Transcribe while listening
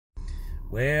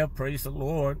Well, praise the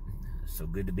Lord. So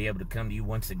good to be able to come to you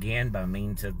once again by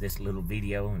means of this little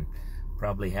video, and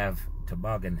probably have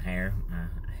toboggan hair. I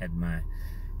had my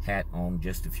hat on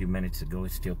just a few minutes ago.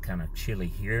 It's still kind of chilly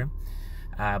here.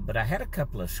 But I had a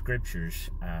couple of scriptures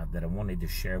that I wanted to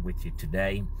share with you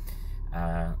today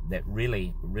that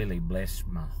really blessed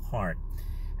my heart.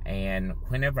 And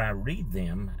whenever I read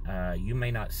them, you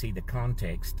may not see the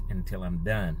context until I'm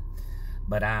done.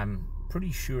 But I'm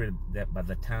pretty sure that by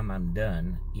the time I'm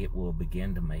done, it will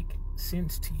begin to make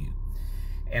sense to you.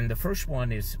 And the first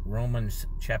one is Romans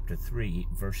chapter 3,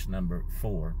 verse number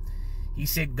 4. He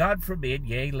said, God forbid,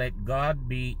 yea, let God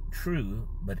be true,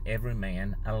 but every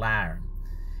man a liar.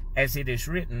 As it is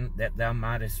written, that thou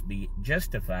mightest be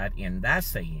justified in thy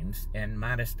sayings, and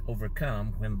mightest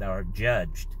overcome when thou art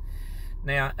judged.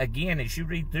 Now, again, as you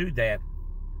read through that,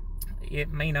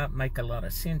 it may not make a lot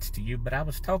of sense to you, but I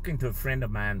was talking to a friend of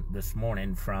mine this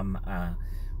morning from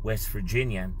West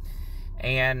Virginia,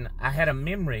 and I had a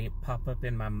memory pop up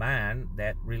in my mind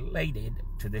that related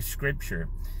to this scripture.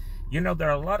 You know, there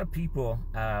are a lot of people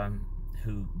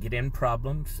who get in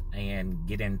problems and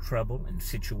get in trouble in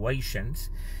situations,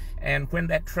 and when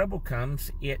that trouble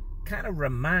comes, it kind of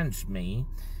reminds me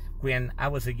when I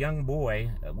was a young boy.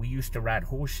 We used to ride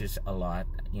horses a lot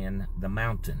in the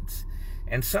mountains.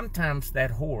 And sometimes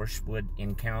that horse would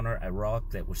encounter a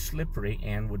rock that was slippery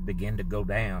and would begin to go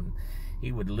down.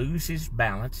 He would lose his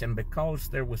balance, and because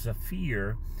there was a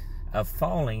fear of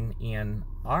falling in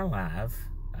our life,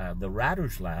 the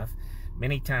rider's life,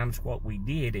 many times what we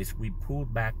did is we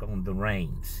pulled back on the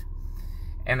reins.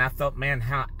 And I thought, man,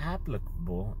 how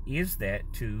applicable is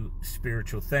that to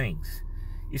spiritual things?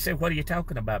 You say, what are you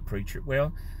talking about, preacher?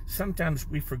 Well, sometimes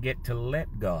we forget to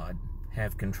let God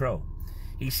have control.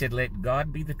 He said, let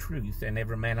God be the truth and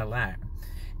every man a liar.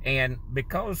 And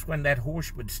because when that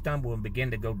horse would stumble and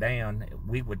begin to go down,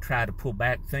 we would try to pull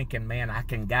back thinking, man, I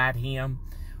can guide him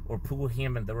or pull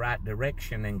him in the right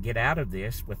direction and get out of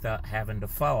this without having to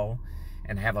fall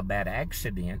and have a bad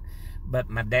accident. But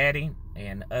my daddy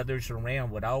and others around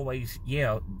would always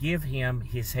yell, give him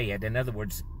his head. In other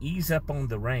words, ease up on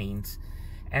the reins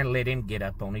and let him get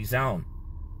up on his own.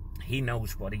 He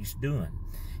knows what he's doing.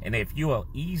 And if you will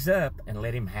ease up and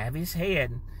let him have his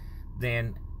head,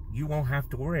 then you won't have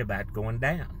to worry about going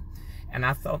down. And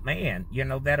I thought, man, you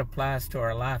know, that applies to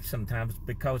our life sometimes,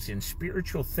 because in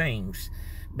spiritual things,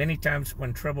 many times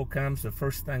when trouble comes, the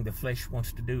first thing the flesh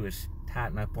wants to do is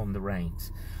tighten up on the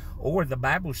reins. Or the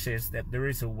Bible says that there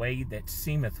is a way that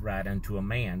seemeth right unto a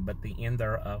man, but the end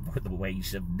thereof are the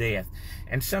ways of death.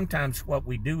 And sometimes what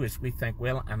we do is we think,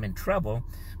 well, I'm in trouble,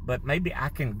 but maybe I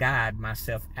can guide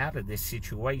myself out of this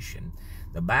situation.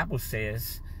 The Bible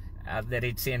says that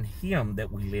it's in Him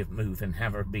that we live, move, and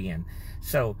have our being.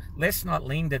 So let's not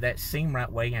lean to that seem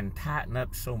right way and tighten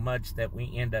up so much that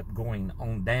we end up going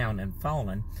on down and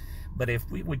falling. But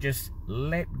if we would just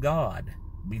let God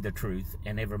be the truth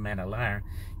and every man a liar,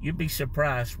 you'd be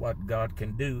surprised what God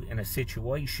can do in a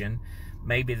situation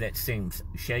maybe that seems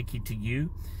shaky to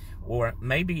you. Or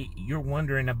maybe you're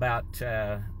wondering about,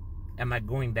 am I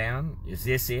going down? Is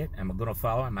this it? Am I going to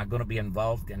fall? Am I going to be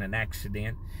involved in an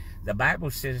accident? The Bible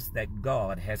says that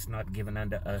God has not given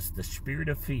unto us the spirit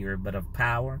of fear, but of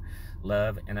power,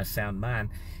 love, and a sound mind.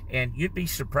 And you'd be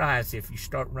surprised if you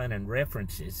start running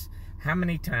references how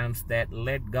many times that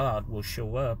let God will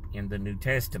show up in the New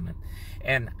Testament.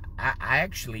 And I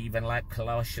actually even like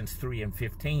Colossians 3 and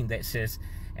 15 that says,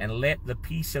 and let the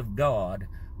peace of God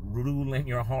rule in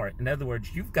your heart. In other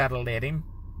words, you've got to let Him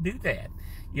do that.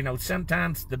 You know,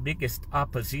 sometimes the biggest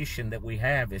opposition that we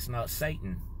have is not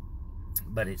Satan,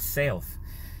 but it's self.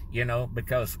 You know,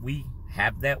 because we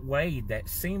have that way that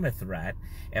seemeth right,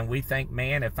 and we think,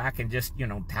 man, if I can just, you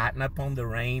know, tighten up on the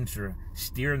reins or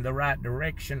steer in the right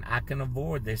direction, I can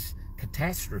avoid this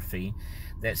catastrophe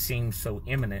that seems so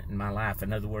imminent in my life.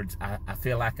 In other words, I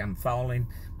feel like I'm falling,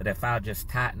 but if I'll just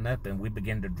tighten up and we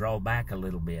begin to draw back a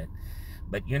little bit.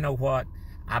 But you know what?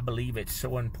 I believe it's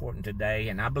so important today,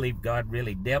 and I believe God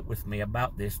really dealt with me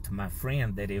about this to my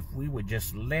friend, that if we would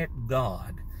just let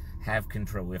God have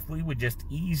control, if we would just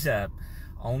ease up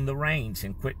on the reins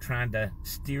and quit trying to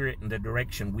steer it in the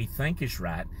direction we think is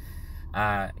right,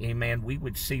 amen, we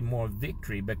would see more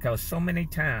victory. Because so many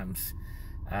times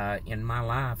in my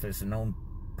life, as an own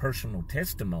personal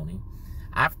testimony,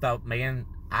 I've thought, man,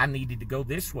 I needed to go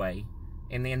this way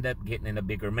and end up getting in a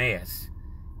bigger mess.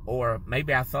 Or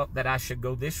maybe I thought that I should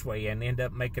go this way and end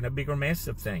up making a bigger mess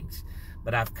of things.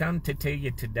 But I've come to tell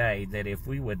you today that if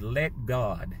we would let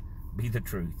God be the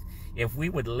truth, if we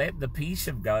would let the peace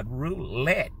of God rule,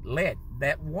 let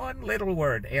that one little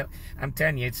word, I'm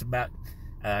telling you, it's about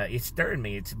It stirred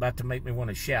me. It's about to make me want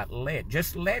to shout,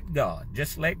 just let God.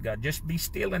 Just let God. Just be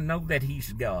still and know that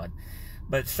he's God.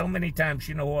 But so many times,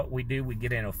 you know what we do? We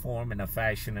get in a form and a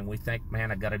fashion, and we think,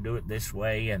 man, I got to do it this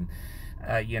way, and,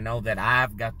 you know, that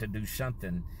I've got to do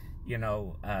something. You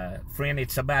know, friend,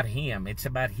 it's about him. It's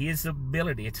about his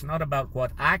ability. It's not about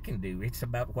what I can do. It's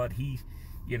about what he,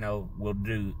 you know, will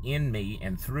do in me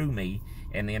and through me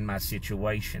and in my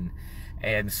situation.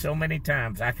 And so many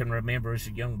times I can remember as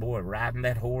a young boy riding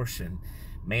that horse and,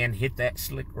 man, hit that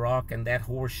slick rock, and that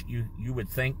horse you would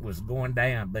think was going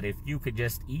down. But if you could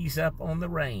just ease up on the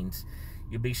reins,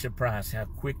 you'd be surprised how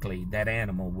quickly that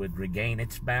animal would regain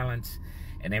its balance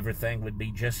and everything would be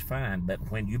just fine.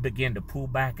 But when you begin to pull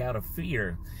back out of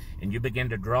fear and you begin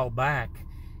to draw back,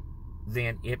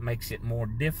 then it makes it more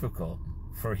difficult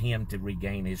for him to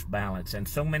regain his balance. And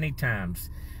so many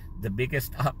times, the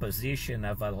biggest opposition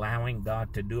of allowing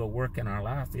God to do a work in our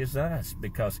life is us,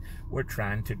 because we're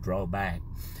trying to draw back.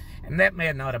 And that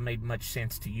may not have made much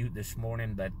sense to you this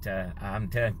morning, but I'm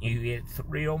telling you, it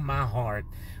thrilled my heart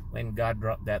when God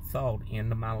dropped that thought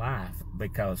into my life,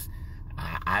 because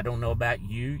I don't know about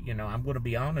you. You know, I'm going to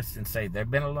be honest and say there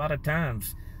have been a lot of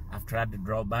times I've tried to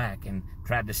draw back and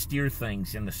tried to steer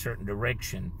things in a certain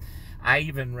direction. I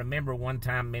even remember one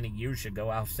time many years ago,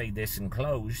 I'll say this and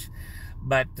close,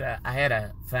 but I had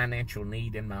a financial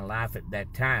need in my life at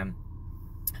that time,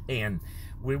 and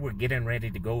we were getting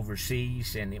ready to go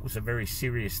overseas, and it was a very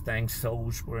serious thing.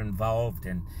 Souls were involved,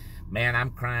 and man,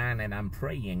 I'm crying and I'm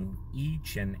praying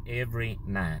each and every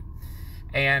night.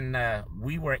 And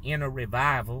we were in a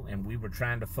revival, and we were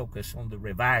trying to focus on the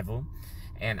revival.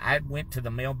 And I went to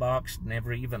the mailbox,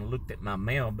 never even looked at my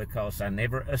mail, because I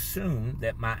never assumed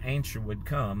that my answer would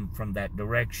come from that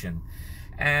direction.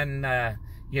 And,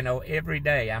 you know, every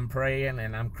day I'm praying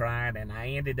and I'm crying, and I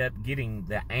ended up getting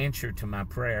the answer to my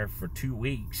prayer for 2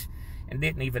 weeks and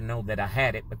didn't even know that I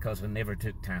had it, because I never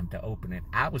took time to open it.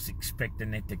 I was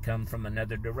expecting it to come from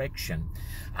another direction.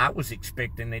 I was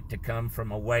expecting it to come from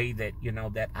a way that, you know,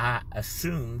 that I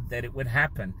assumed that it would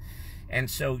happen. And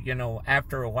so, you know,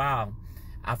 after a while,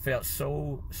 I felt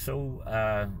so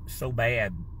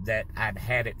bad that I'd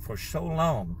had it for so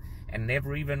long and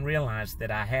never even realized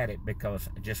that I had it, because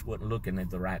I just wasn't looking in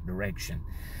the right direction.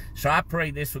 So I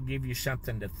pray this will give you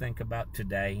something to think about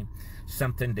today,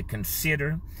 something to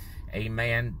consider,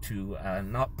 amen, to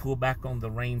not pull back on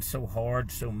the reins so hard,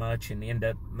 so much, and end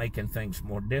up making things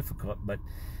more difficult. But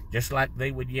just like they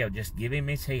would yell, just give him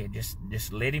his head,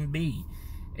 just let him be,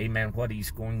 amen, what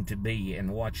he's going to be,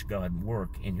 and watch God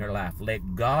work in your life.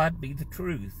 Let God be the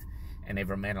truth and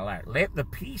every man a liar. Let the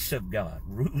peace of God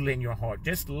rule in your heart.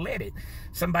 Just let it.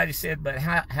 Somebody said, but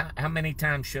how many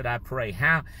times should I pray?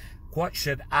 What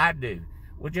should I do?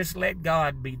 Well, just let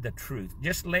God be the truth.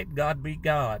 Just let God be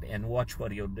God, and watch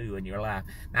what he'll do in your life.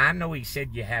 Now, I know he said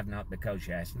you have not because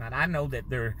you ask not. I know that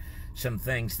there are some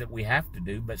things that we have to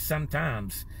do, but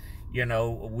sometimes, you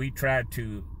know, we try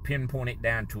to pinpoint it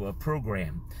down to a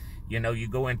program. You know, you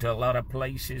go into a lot of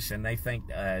places and they think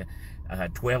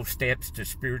 12 steps to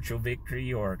spiritual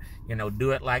victory, or, you know,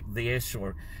 do it like this,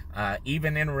 or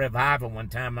even in a revival one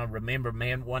time, I remember,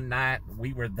 man, one night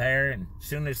we were there, and as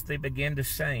soon as they began to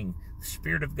sing, the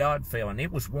Spirit of God fell, and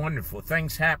it was wonderful.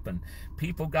 Things happened.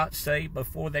 People got saved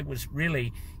before there was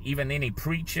really even any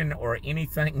preaching or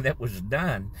anything that was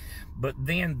done. But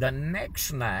then the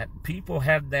next night, people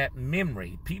had that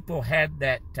memory. People had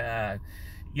that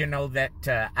you know, that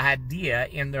idea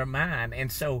in their mind.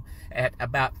 And so at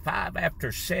about 5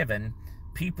 after 7,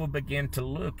 people began to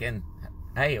look, and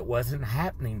hey, it wasn't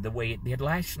happening the way it did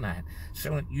last night.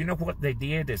 So you know what they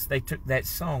did is they took that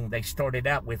song they started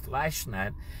out with last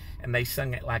night, and they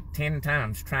sung it like 10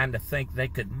 times, trying to think they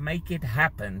could make it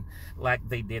happen like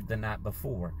they did the night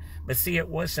before. But see, it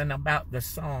wasn't about the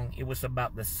song. It was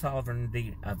about the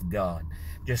sovereignty of God.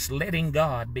 Just letting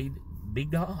God be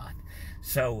God.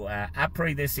 So I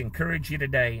pray this encourage you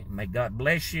today. May God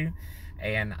bless you,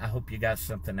 and I hope you got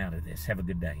something out of this. Have a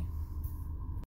good day.